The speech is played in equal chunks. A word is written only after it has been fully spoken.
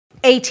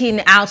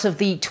18 out of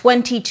the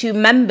 22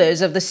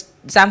 members of the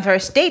Zamfara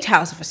State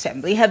House of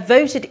Assembly have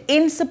voted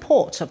in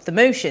support of the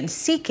motion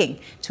seeking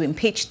to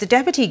impeach the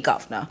Deputy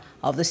Governor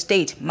of the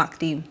state,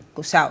 Mahdi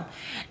Gusau.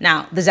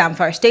 Now, the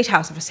Zamfara State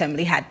House of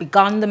Assembly had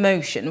begun the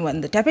motion when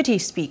the Deputy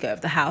Speaker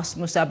of the House,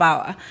 Musa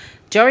Bawa,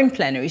 during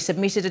plenary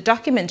submitted a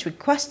document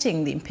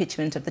requesting the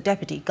impeachment of the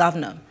Deputy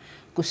Governor.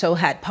 Guasau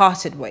had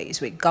parted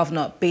ways with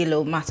Governor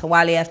Bello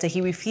Matatwalle after he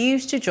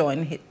refused to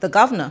join the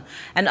governor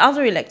and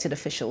other elected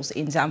officials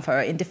in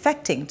Zamfara in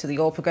defecting to the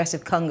All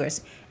Progressive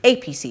Congress,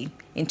 APC,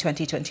 in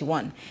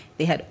 2021.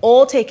 They had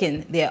all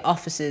taken their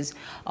offices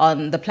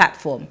on the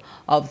platform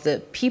of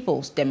the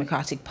People's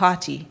Democratic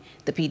Party,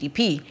 the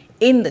PDP,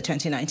 in the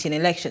 2019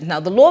 elections. Now,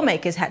 the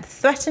lawmakers had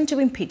threatened to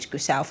impeach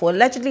Guasau for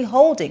allegedly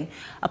holding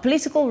a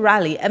political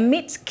rally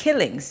amidst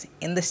killings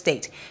in the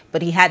state,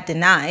 but he had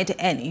denied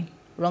any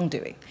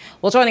wrongdoing.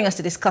 Well, joining us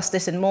to discuss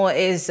this and more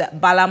is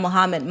Bala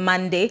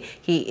Mande.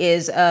 He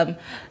is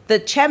the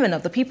chairman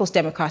of the People's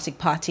Democratic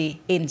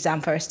Party in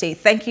Zamfara State.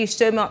 Thank you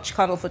so much,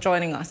 Colonel, for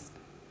joining us.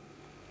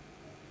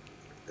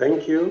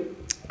 Thank you.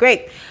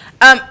 Great.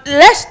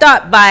 Let's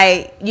start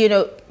by,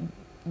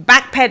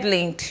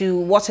 backpedaling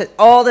to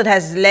all that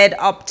has led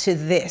up to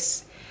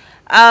this.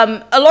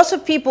 A lot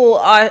of people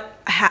are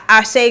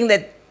saying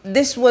that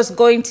this was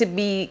going to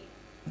be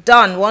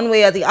done one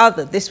way or the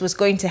other. This was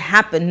going to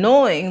happen,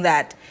 knowing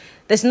that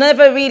there's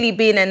never really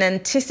been an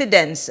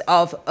antecedent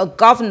of a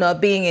governor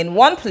being in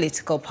one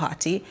political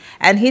party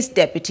and his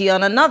deputy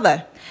on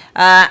another.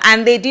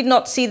 And they did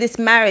not see this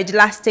marriage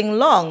lasting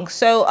long.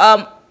 So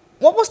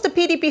what was the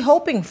PDP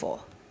hoping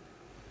for?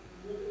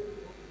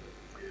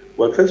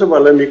 Well, first of all,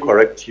 let me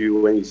correct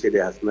you when you say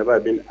there has never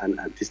been an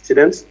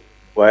antecedent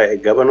where a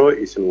governor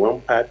is in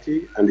one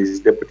party and his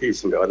deputy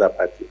is in the other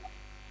party.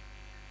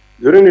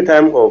 During the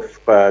time of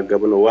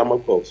Governor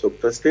Wamako of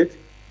Sokoto State,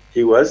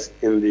 he was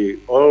in the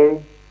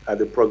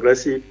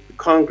Progressive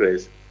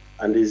Congress,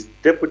 and his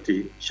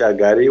deputy,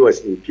 Shagari,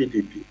 was in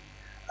PDP.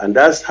 And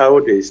that's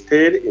how they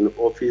stayed in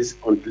office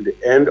until the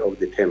end of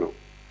the tenure.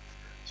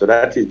 So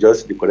that is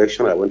just the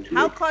correction I want to make.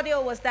 How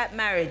cordial was that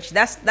marriage?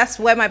 That's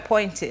where my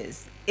point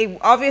is. It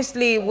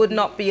obviously would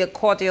not be a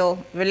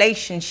cordial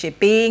relationship,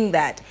 being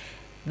that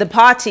the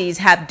parties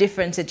have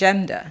different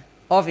agenda,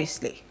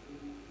 obviously.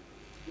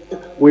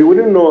 We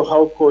wouldn't know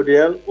how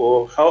cordial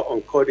or how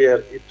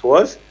uncordial it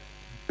was,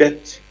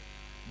 but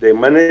they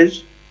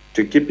managed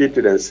to keep it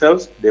to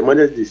themselves. They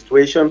managed the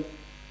situation.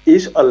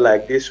 It's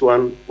unlike this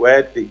one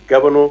where the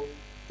governor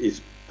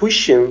is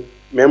pushing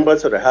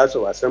members of the House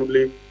of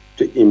Assembly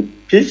to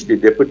impeach the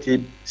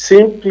deputy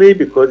simply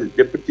because the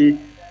deputy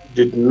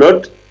did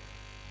not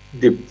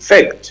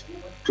defect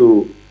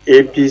to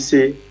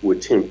APC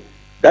with him.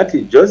 That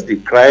is just the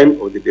crime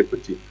of the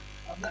deputy.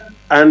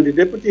 And the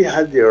deputy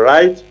has the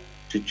right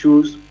to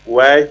choose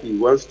where he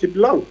wants to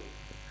belong.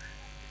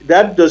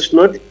 That does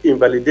not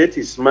invalidate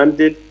his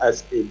mandate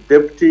as a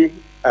deputy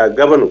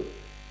governor.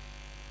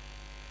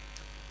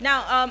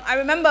 Now, I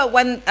remember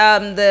when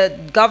the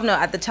governor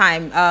at the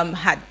time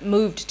had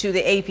moved to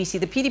the APC,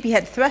 the PDP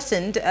had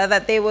threatened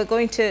that they were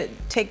going to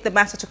take the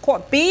matter to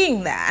court,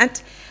 being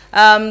that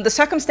the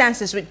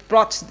circumstances which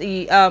brought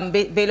the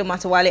Bello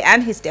Matatwalle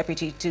and his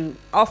deputy to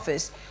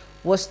office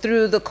was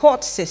through the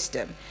court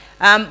system.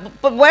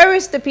 But where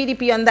is the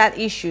PDP on that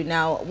issue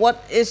now?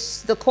 What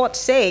is the court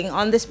saying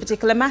on this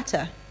particular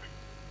matter?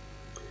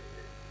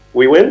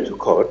 We went to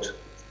court.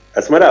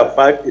 As a matter of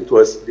fact, it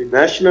was the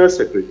National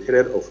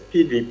Secretariat of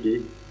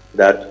PDP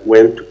that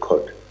went to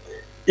court.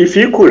 If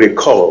you could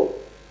recall,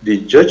 the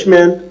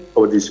judgment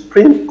of the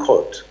Supreme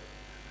Court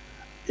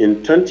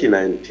in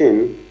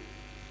 2019,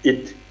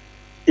 it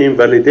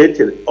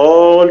invalidated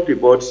all the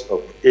votes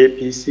of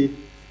APC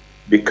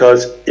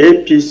because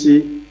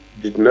APC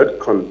did not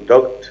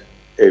conduct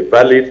a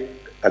valid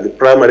at the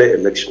primary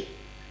election,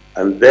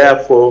 and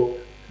therefore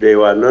they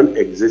were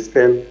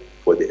non-existent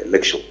for the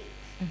election.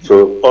 Mm-hmm.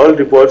 So all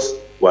the votes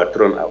were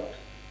thrown out.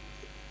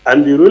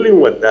 And the ruling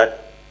was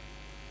that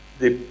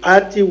the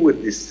party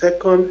with the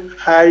second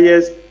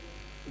highest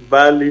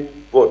valid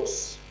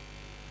votes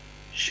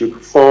should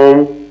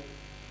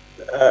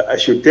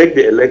should take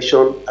the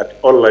election at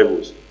all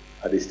levels,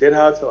 at the State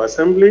House of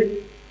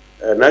Assembly,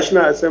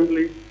 National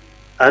Assembly,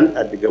 and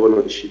at the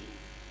governorship.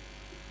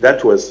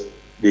 That was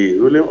the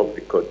ruling of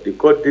the court. The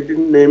court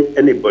didn't name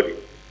anybody,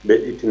 but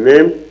it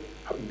named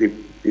the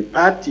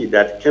party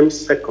that came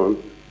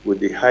second with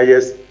the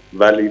highest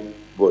valid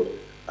vote.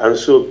 And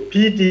so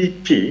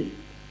PDP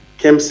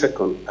came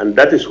second, and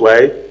that is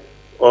why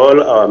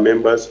all our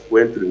members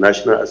went to the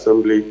National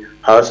Assembly,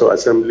 House of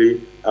Assembly,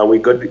 and we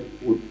got the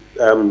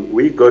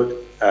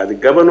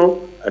governor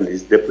and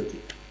his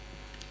deputy.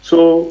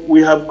 So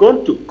we have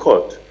gone to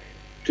court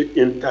to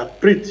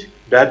interpret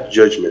that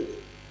judgment.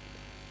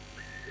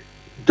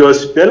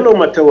 Does Bello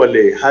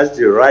Matatwalle has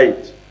the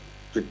right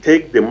to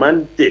take the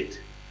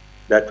mandate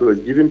that was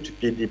given to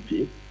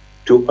PDP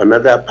to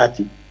another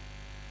party?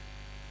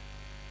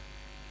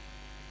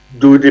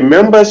 Do the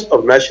members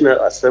of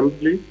National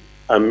Assembly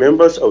and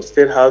members of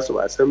State House of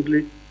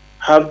Assembly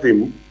have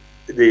the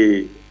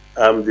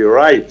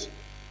right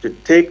to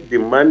take the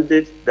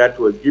mandate that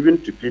was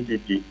given to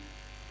PDP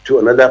to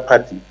another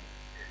party.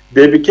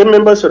 They became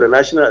members of the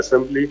National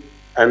Assembly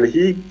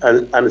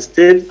and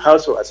State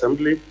House of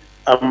Assembly,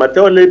 and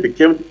Matatwalle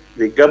became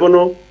the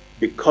governor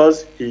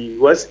because he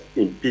was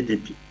in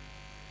PDP.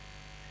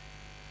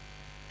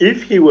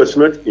 If he was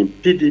not in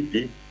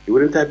PDP, he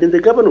wouldn't have been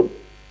the governor.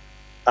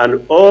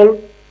 And all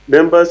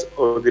members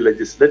of the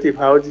legislative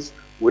houses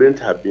wouldn't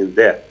have been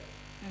there.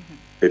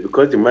 But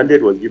because the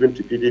mandate was given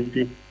to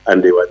PDP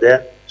and they were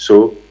there,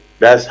 so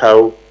that's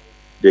how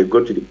they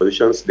got to the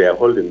positions they are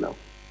holding now.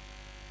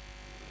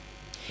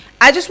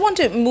 I just want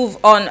to move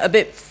on a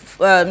bit,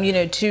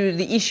 to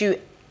the issue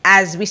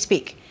as we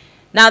speak.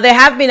 Now, there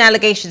have been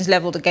allegations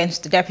leveled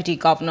against the deputy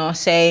governor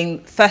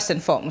saying, first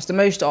and foremost, the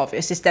most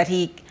obvious is that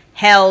he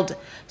held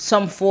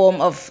some form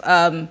of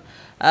a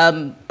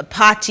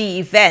party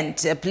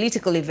event, a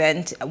political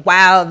event,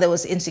 while there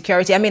was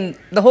insecurity. I mean,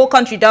 the whole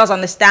country does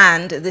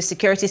understand the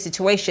security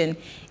situation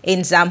in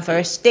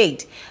Zamfara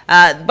state.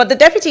 But the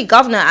deputy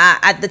governor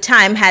at the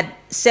time had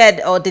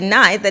said or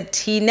denied that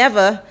he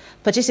never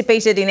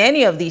participated in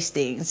any of these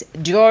things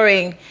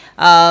during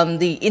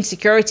the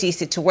insecurity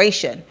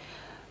situation.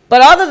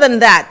 But other than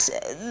that,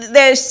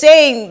 they're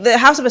saying the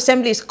House of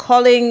Assembly is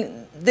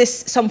calling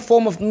this some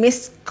form of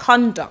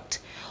misconduct.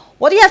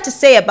 What do you have to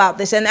say about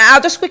this? And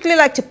I'll just quickly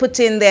like to put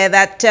in there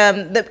that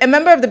a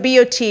member of the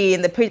BOT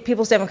in the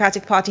People's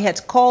Democratic Party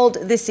had called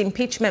this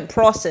impeachment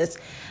process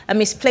a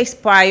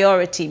misplaced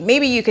priority.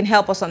 Maybe you can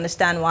help us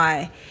understand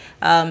why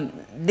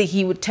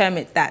he would term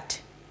it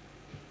that.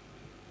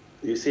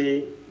 You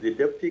see, the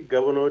deputy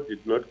governor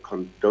did not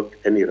conduct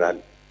any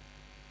rally.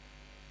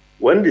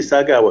 When the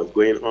saga was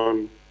going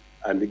on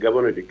and the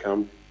governor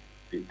decamped,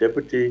 the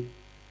deputy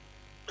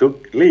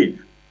took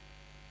leave.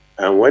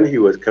 And when he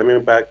was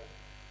coming back,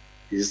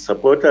 his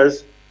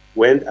supporters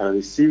went and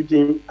received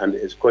him and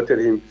escorted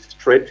him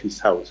straight to his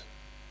house.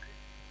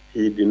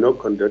 He did not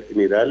conduct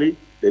any rally.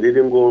 They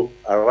didn't go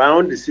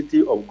around the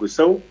city of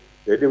Guasau.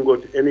 They didn't go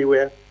to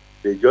anywhere.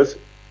 They just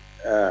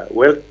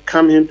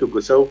welcomed him to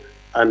Guasau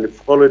and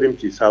followed him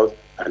to his house,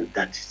 and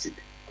that is it.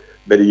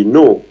 But you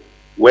know,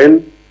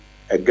 when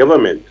a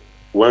government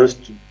wants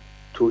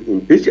to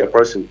impeach a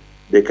person,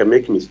 they can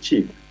make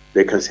mischief.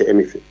 They can say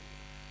anything.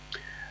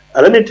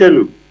 And let me tell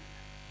you,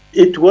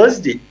 it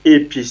was the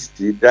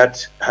APC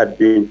that had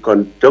been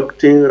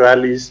conducting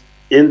rallies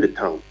in the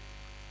town.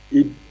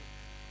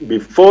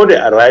 Before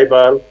the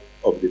arrival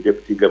of the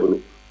deputy governor,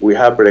 we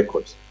have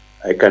records.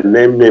 I can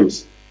name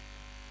names.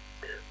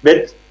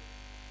 But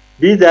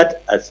be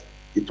that as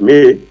it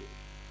may,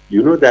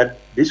 you know that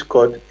this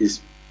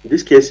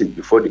case is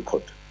before the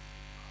court.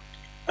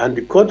 And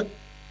the court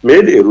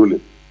made a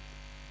ruling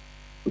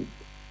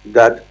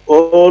that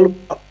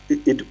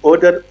it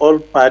ordered all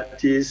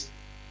parties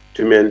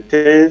to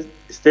maintain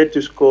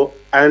status quo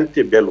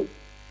ante bellum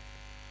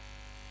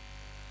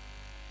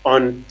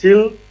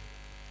until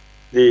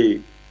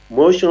the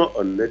motion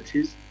on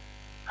notice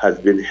has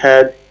been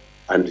heard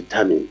and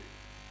determined.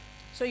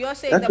 So you're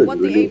saying that what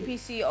the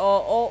APC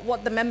or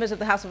what the members of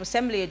the House of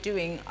Assembly are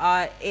doing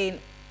are in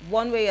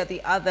one way or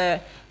the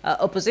other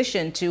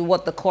opposition to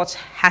what the court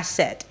has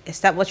said? Is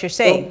that what you're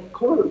saying? Of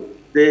course.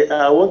 They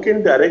are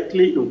working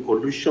directly in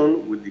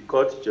collusion with the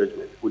court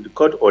judgment, with the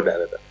court order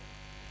rather.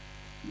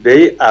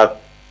 They are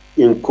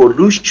in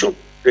collusion.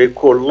 They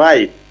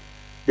collide.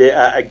 They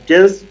are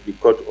against the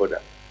court order.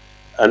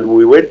 And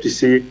we wait to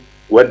see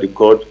what the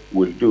court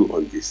will do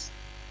on this.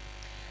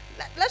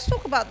 Let's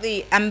talk about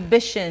the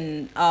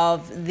ambition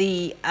of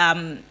the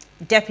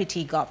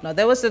deputy governor.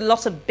 There was a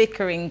lot of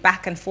bickering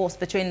back and forth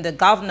between the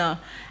governor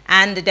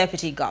and the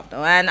deputy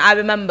governor. And I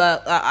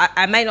remember,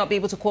 I may not be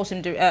able to quote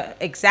him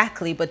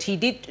exactly, but he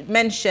did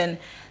mention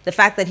the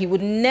fact that he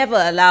would never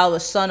allow the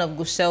son of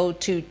Guasau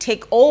to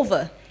take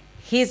over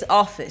his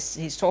office.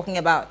 He's talking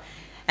about,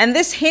 and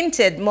this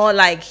hinted more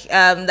like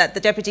that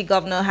the deputy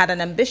governor had an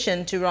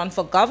ambition to run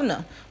for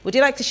governor. Would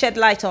you like to shed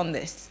light on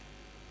this?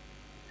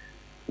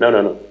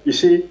 No. You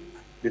see,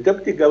 the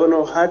deputy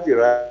governor had the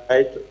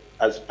right to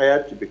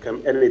aspire to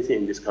become anything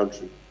in this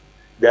country.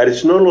 There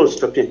is no law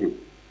stopping him.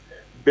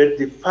 But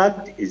the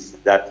fact is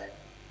that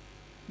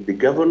the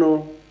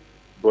governor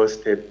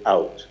busted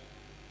out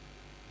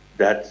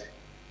that,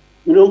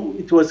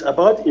 it was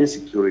about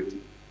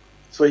insecurity.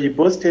 So he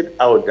busted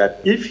out that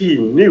if he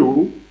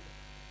knew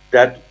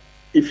that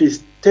if he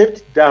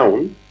stepped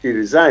down, he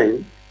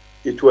resigned,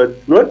 it was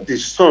not the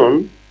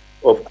son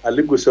of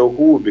Ali Gusau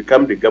who would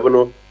become the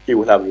governor, he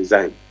would have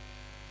resigned.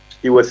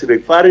 He was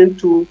referring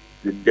to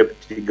the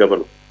deputy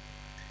governor.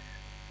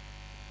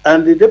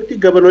 And the deputy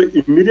governor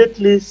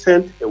immediately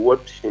sent a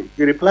word to him.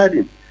 He replied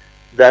him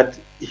that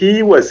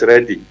he was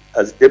ready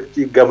as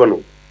deputy governor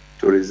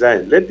to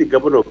resign. Let the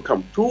governor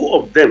come. Two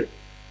of them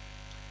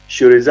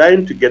should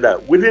resign together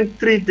within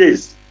 3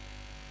 days,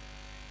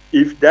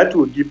 if that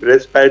would give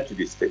respite to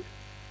the state.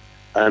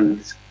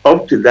 And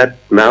up to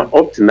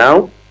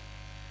now,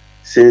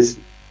 since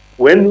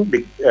when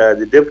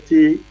the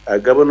deputy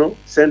governor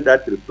sent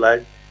that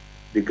reply,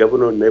 the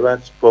governor never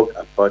spoke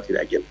about it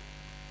again.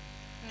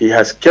 he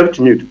has kept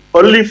mute,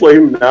 only for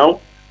him now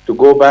to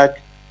go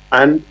back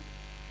and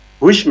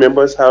push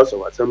members' House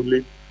of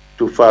Assembly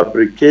to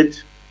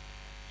fabricate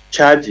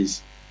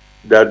charges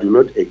that do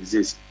not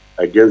exist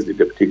against the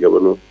deputy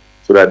governor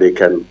so that they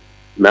can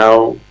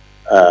now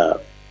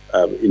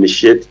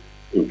initiate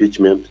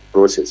impeachment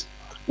process.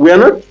 We are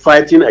not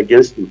fighting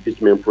against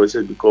impeachment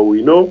process because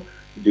we know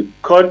the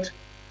court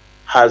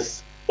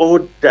has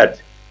ordered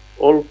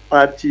all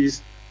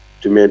parties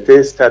to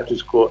maintain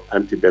status quo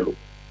ante bello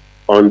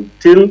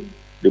until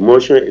the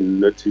motion in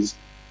notice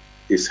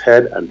is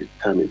heard and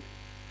determined.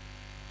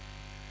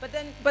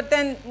 But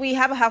then we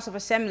have a House of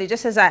Assembly,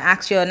 just as I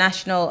asked your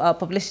National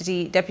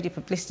Deputy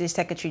Publicity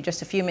Secretary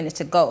just a few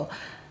minutes ago.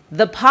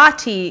 The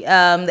party,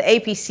 the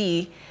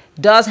APC,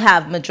 does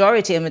have a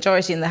majority in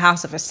the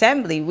House of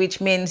Assembly,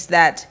 which means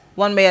that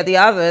one way or the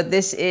other,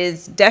 this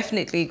is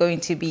definitely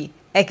going to be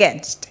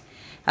against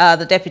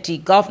the deputy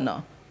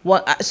governor.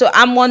 So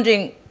I'm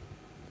wondering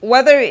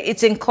whether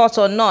it's in court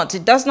or not,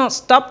 it does not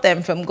stop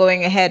them from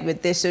going ahead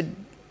with this. So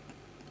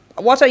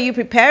what are you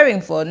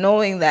preparing for,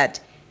 knowing that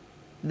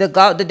the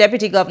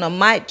deputy governor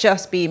might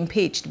just be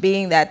impeached,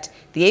 being that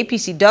the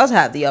APC does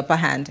have the upper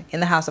hand in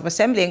the House of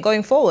Assembly and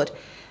going forward?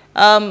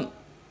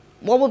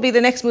 What will be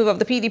the next move of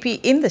the PDP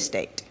in the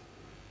state?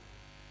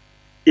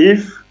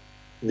 If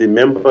the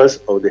members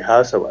of the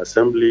House of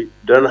Assembly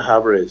don't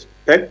have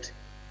respect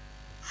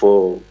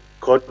for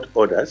court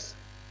orders,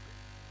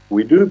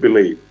 we do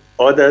believe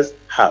others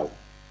have,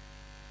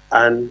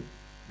 and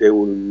they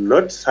will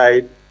not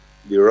side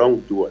the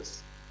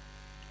wrongdoers.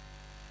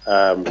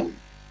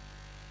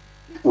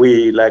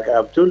 We, like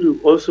I've told you,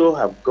 also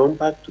have gone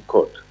back to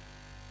court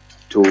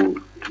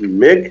to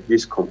make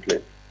this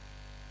complaint.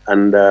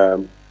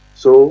 And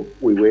so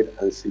we wait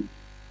and see.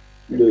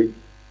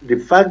 The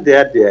fact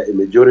that they are a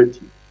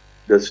majority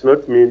does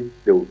not mean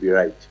they will be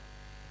right.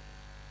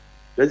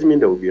 Doesn't mean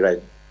they will be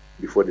right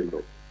before the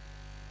law.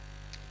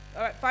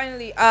 All right,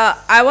 finally,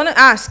 I want to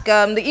ask,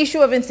 the issue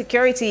of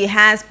insecurity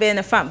has been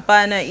a front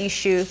burner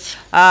issue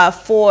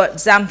for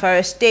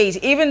Zamfara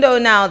State, even though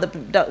now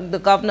the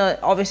governor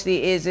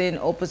obviously is in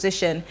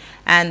opposition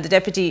and the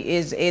deputy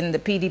is in the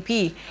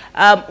PDP.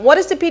 What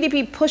is the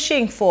PDP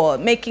pushing for,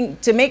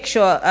 to make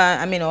sure,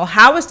 or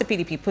how is the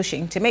PDP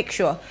pushing to make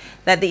sure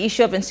that the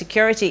issue of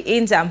insecurity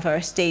in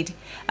Zamfara State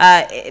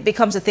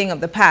becomes a thing of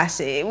the past?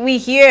 We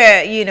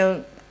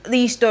hear,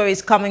 these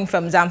stories coming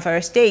from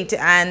Zamfara State,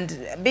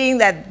 and being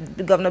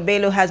that Governor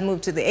Bello has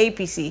moved to the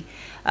APC,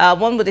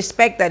 one would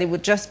expect that it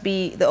would just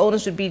be, the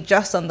onus would be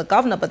just on the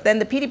governor, but then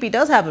the PDP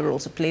does have a role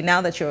to play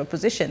now that you're a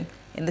position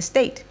in the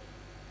state.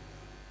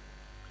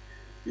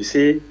 You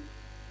see,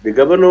 the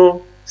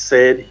governor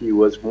said he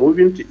was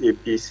moving to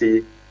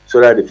APC so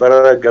that the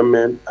federal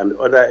government and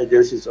other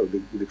agencies of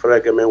the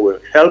federal government will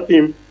help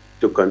him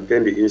to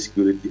contain the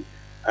insecurity.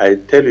 I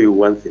tell you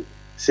one thing,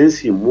 since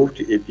he moved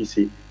to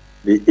APC,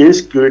 the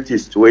insecurity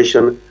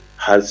situation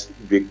has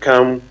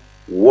become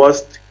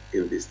worst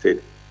in the state.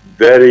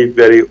 Very,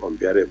 very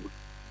unbearable.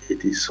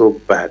 It is so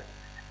bad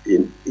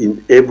in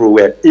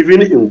everywhere.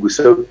 Even in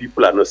Guasau,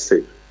 people are not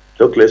safe,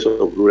 talk less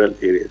of rural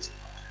areas.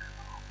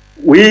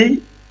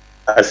 We,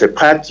 as a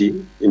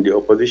party in the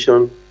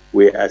opposition,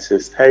 we are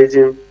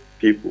sensitizing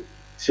people.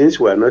 Since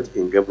we are not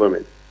in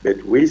government,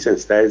 but we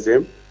sensitize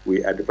them,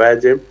 we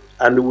advise them,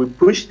 and we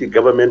push the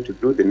government to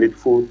do the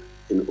needful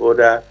in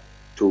order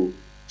to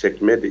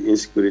checkmate the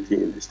insecurity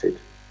in the state.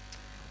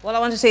 Well, I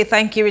want to say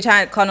thank you.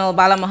 Retired Colonel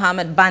Bala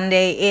Mande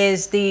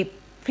is the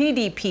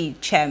PDP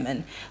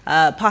chairman,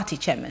 party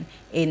chairman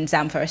in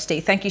Zamfara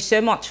State. Thank you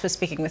so much for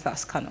speaking with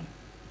us, Colonel.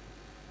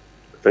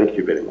 Thank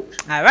you very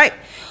much. All right.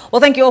 Well,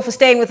 thank you all for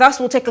staying with us.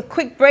 We'll take a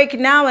quick break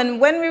now, and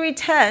when we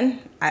return,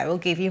 I will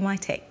give you my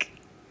take.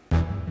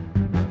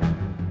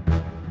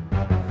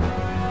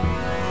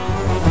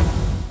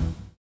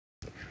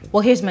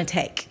 Well, here's my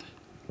take.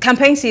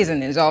 Campaign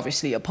season is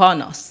obviously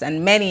upon us,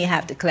 and many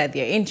have declared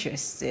their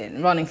interests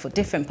in running for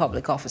different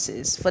public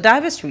offices for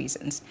diverse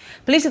reasons.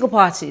 Political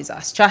parties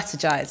are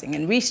strategizing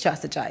and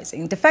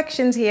re-strategizing,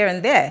 defections here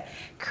and there,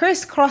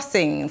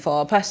 crisscrossing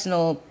for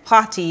personal,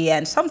 party,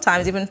 and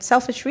sometimes even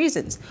selfish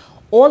reasons.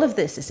 All of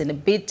this is in a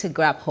bid to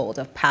grab hold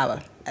of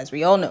power, as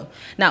we all know.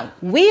 Now,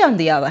 we, on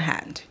the other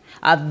hand,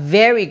 are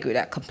very good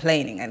at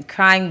complaining and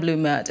crying blue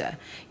murder,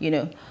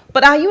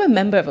 But are you a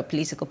member of a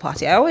political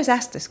party? I always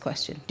ask this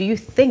question. Do you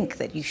think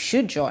that you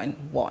should join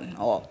one?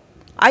 Or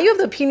are you of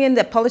the opinion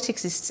that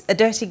politics is a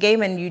dirty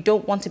game and you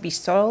don't want to be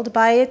soiled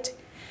by it?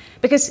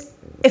 Because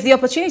if the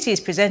opportunity is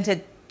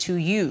presented to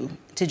you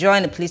to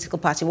join a political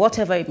party,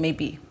 whatever it may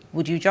be,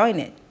 would you join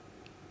it?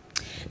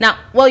 Now,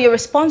 well, your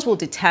response will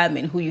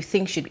determine who you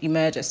think should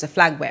emerge as the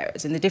flag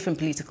bearers in the different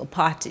political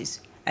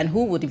parties and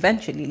who would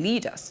eventually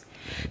lead us.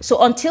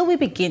 So until we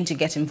begin to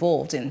get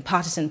involved in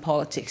partisan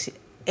politics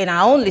in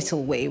our own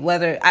little way,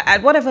 whether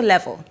at whatever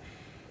level,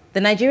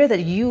 the Nigeria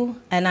that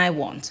you and I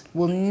want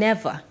will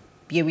never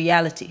be a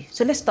reality.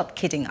 So let's stop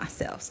kidding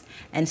ourselves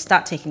and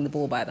start taking the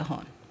bull by the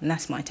horn. And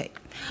that's my take.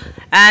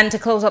 And to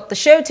close up the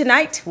show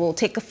tonight, we'll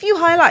take a few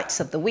highlights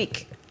of the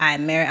week.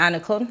 I'm Mary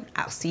Anacon.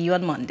 I'll see you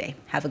on Monday.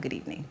 Have a good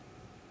evening.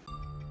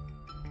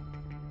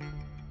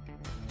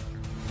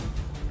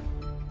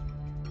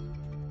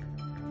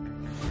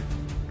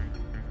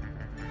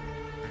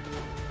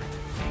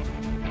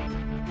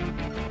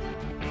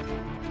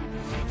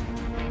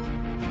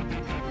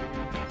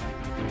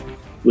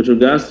 With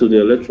regards to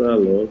the electoral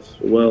laws,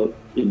 well,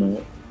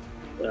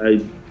 I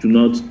do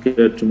not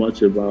care too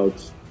much about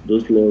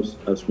those laws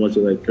as much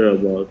as I care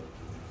about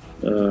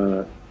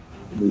the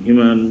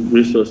human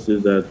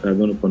resources that are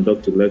going to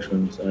conduct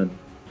elections. And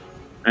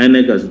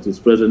INEC, as it is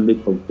presently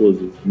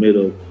composed, is made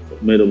up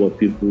of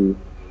people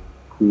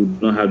who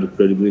don't have the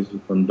credibility to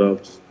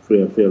conduct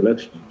free and fair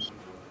elections.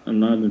 I'm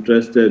not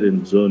interested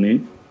in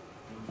zoning.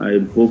 I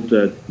hope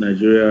that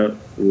Nigeria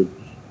would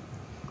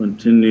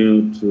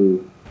continue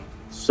to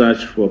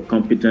search for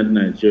competent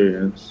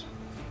Nigerians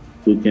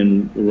who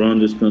can run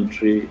this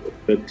country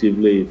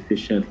effectively,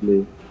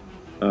 efficiently,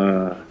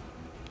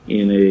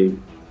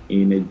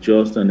 in a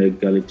just and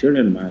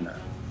egalitarian manner,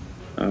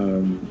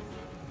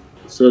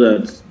 so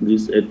that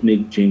these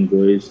ethnic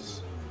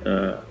jingoists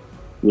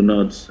will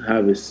not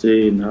have a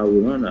say in how we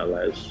run our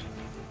lives.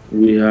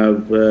 We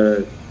have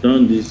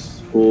done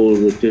this whole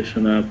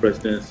rotational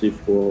presidency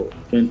for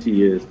 20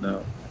 years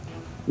now.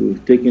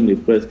 We've taken the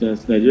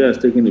presidency, Nigeria has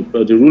taken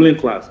the ruling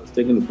class has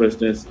taken the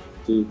presidency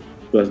to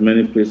as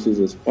many places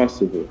as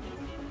possible.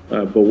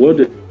 But what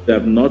they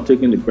have not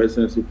taken the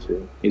presidency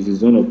to is the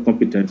zone of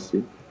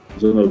competency,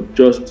 zone of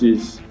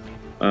justice,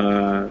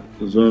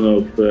 zone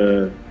of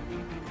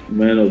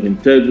men of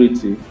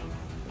integrity.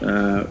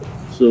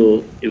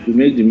 So if we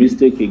make the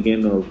mistake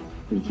again of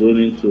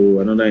zoning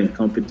to another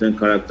incompetent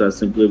character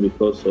simply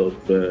because of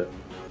the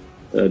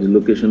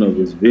location of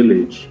his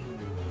village,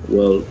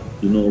 well,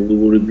 we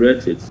will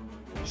regret it.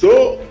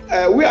 So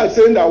we are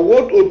saying that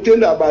what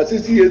obtained about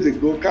 60 years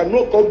ago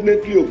cannot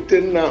confidently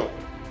obtain now.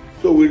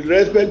 So with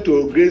respect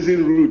to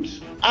grazing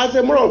routes, as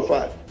a matter of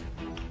fact,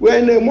 we're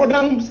in a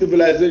modern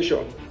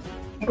civilization.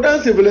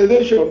 Modern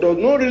civilization does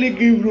not really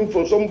give room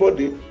for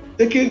somebody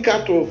taking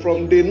cattle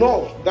from the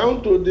north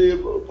down to the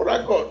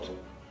Port.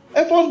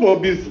 Efforts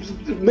must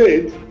be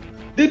made.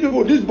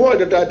 These boys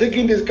that are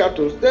taking these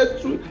cattle,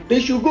 they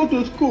should go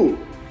to school.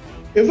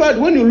 In fact,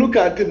 when you look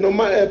at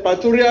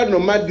pastoral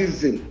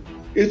nomadism,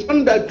 it's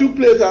one that took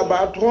place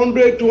about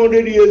 100,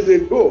 200 years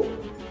ago.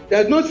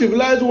 There's no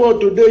civilized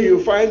world today you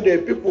find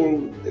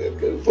people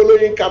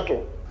following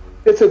cattle.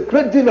 There's a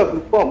great deal of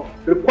reform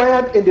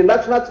required in the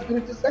national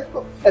security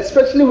sector,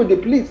 especially with the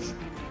police.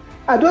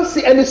 I don't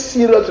see any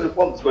serious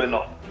reforms going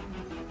on.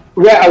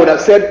 Where I would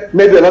have said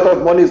maybe a lot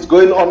of money is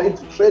going on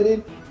into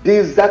training,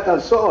 this, that,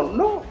 and so on.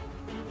 No.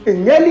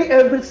 In nearly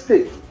every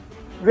state,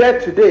 where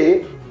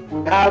today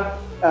we have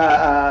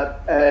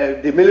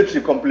the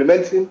military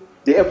complementing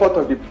the effort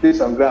of the police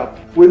on ground,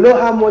 we know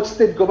how much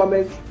state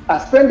governments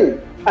are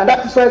spending. And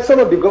that is why some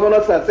of the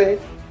governors are saying,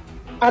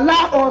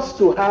 allow us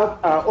to have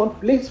our own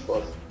police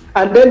force.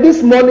 And then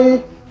this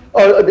money,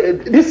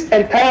 this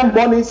entire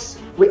monies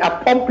we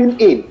are pumping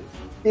in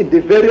at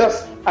the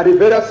various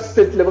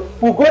state levels,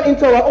 will go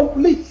into our own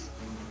police.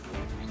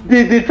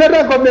 The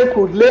federal government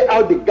could lay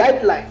out the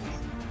guidelines.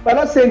 We're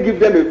not saying give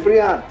them a free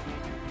hand.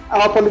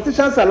 Our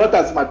politicians are not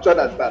as mature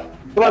as that.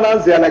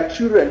 Governors, they are like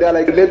children. They are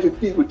like related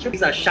people.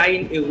 Things are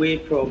shying away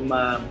from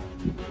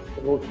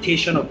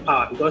rotation of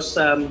power because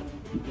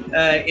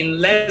in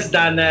less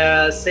than,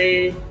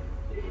 say,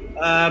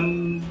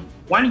 1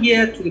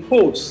 year to the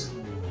polls,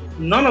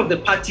 none of the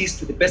parties,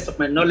 to the best of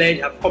my knowledge,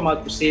 have come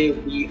out to say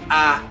we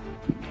are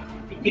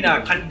picking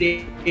our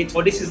candidate,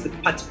 or this is the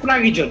particular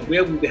region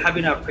where we'll be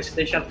having our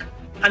presidential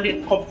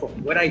candidate come from,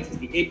 whether it is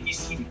the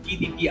APC, the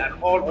PDP, and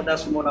all other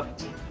smaller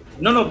parties.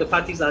 None of the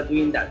parties are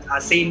doing that,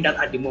 are saying that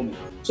at the moment.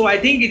 So I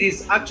think it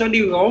is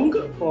actually wrong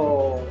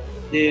for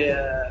the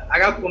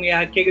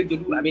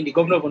the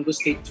governor of Ondo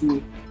State,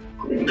 to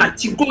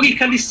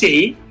categorically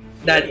say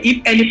that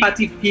if any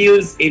party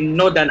feels a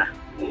northerner,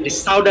 the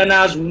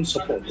southerners won't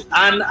support.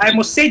 And I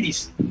must say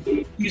this: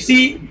 you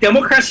see,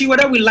 democracy,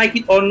 whether we like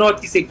it or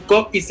not, is a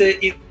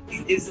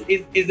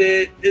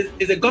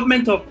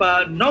government of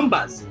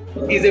numbers,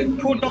 is a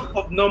product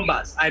of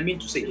numbers. I mean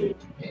to say,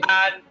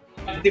 and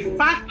the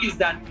fact is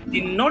that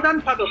the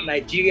northern part of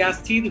Nigeria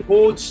still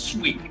holds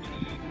sway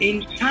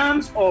in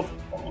terms of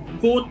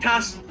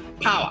voters'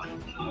 power.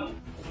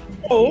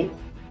 So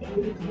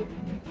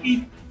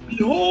it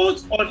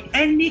holds on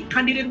any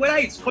candidate, whether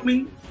it's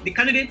coming, the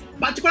candidate,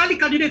 particularly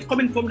candidates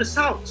coming from the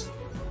south,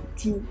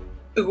 to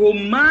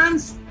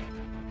romance,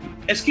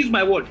 excuse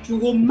my word, to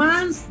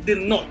romance the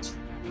north.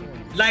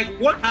 Like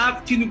what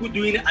have Tinubu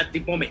doing at the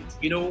moment,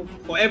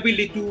 for every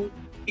little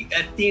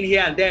thing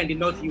here and there in the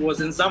north. He was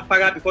in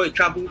Zamfara before he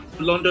traveled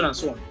to London and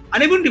so on.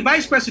 And even the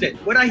vice president,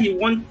 whether he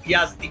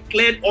has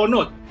declared or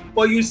not,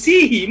 but you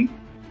see him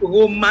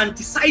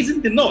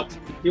romanticizing the north.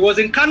 He was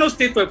in Kano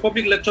State for a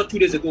public lecture 2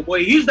 days ago,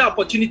 but he used the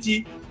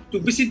opportunity to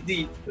visit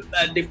the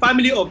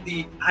family of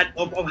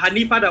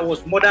Hanifa that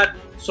was murdered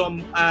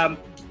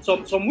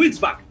some weeks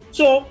back.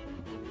 So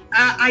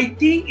I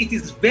think it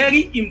is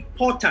very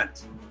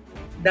important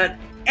that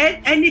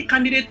any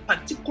candidate,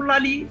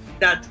 particularly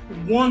that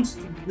wants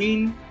to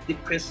win the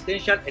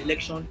presidential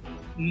election,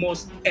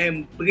 must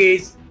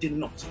embrace the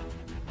north.